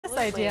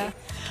idea.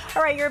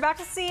 All right, you're about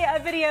to see a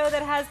video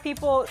that has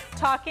people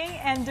talking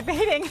and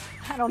debating,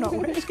 I don't know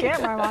which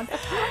camera I'm on,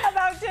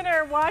 about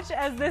dinner. Watch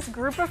as this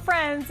group of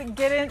friends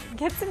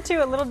gets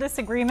into a little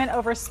disagreement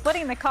over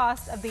splitting the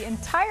cost of the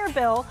entire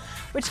bill,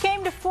 which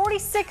came to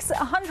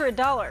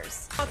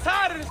 $4,600. I'm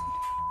tired of this.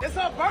 It's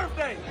her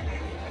birthday.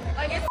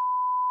 Like, it's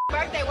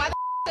birthday. Why the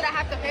should I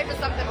have to pay for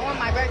something on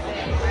my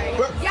birthday, right?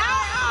 But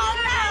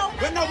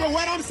no, but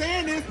what I'm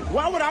saying is,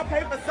 why would I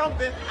pay for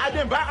something I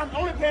didn't buy? I'm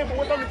only paying for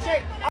what's on the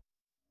check. I'm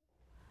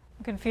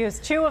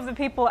confused. Two of the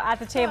people at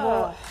the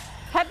table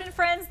had been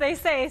friends, they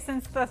say,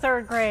 since the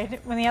 3rd grade.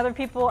 When the other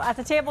people at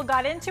the table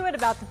got into it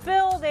about the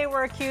bill, they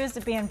were accused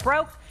of being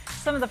broke.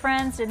 Some of the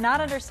friends did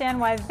not understand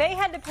why they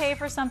had to pay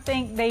for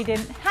something they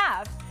didn't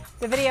have.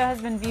 The video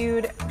has been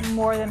viewed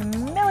more than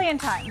 1 million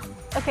times.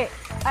 Okay,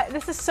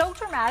 this is so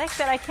dramatic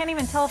that I can't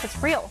even tell if it's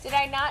real. Did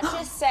I not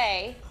just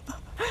say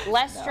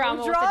less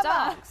drama with the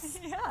dogs?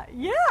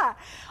 Yeah.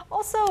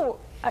 Also,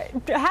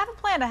 have a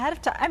plan ahead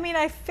of time. I mean,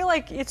 I feel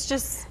like it's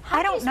just,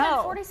 I don't know.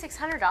 How do you spend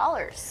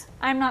 $4,600?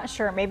 I'm not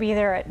sure. Maybe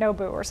they're at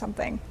Nobu or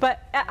something.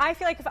 But I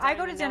feel like if I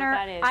go to dinner,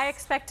 I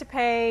expect to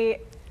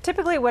pay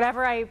typically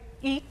whatever I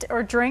eat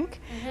or drink.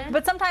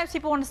 But sometimes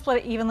people want to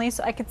split it evenly,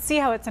 so I could see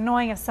how it's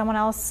annoying if someone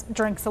else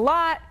drinks a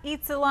lot,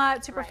 eats a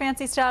lot, super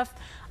fancy stuff.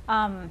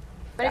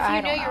 But if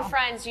you know your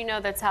friends, you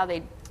know that's how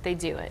they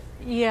do it.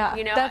 Yeah,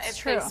 you know, that's if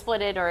true. They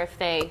split it, or if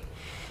they,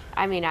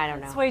 I mean, I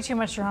don't know. It's way too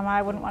much drama.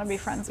 I wouldn't want to be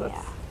friends with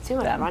too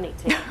much money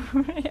too.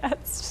 Yeah,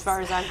 it's just, as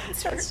far as I'm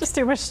concerned. It's just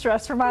too much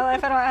stress for my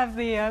life. I don't have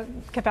the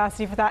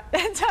capacity for that.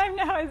 Time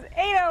now is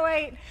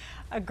 8:08.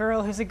 A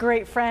girl who's a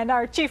great friend,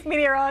 our chief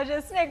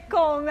meteorologist,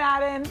 Nicole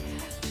Madden.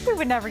 We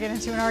would never get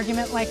into an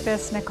argument like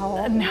this,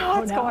 Nicole. No,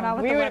 What's going on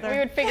with the weather? We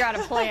would figure out a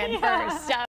plan first.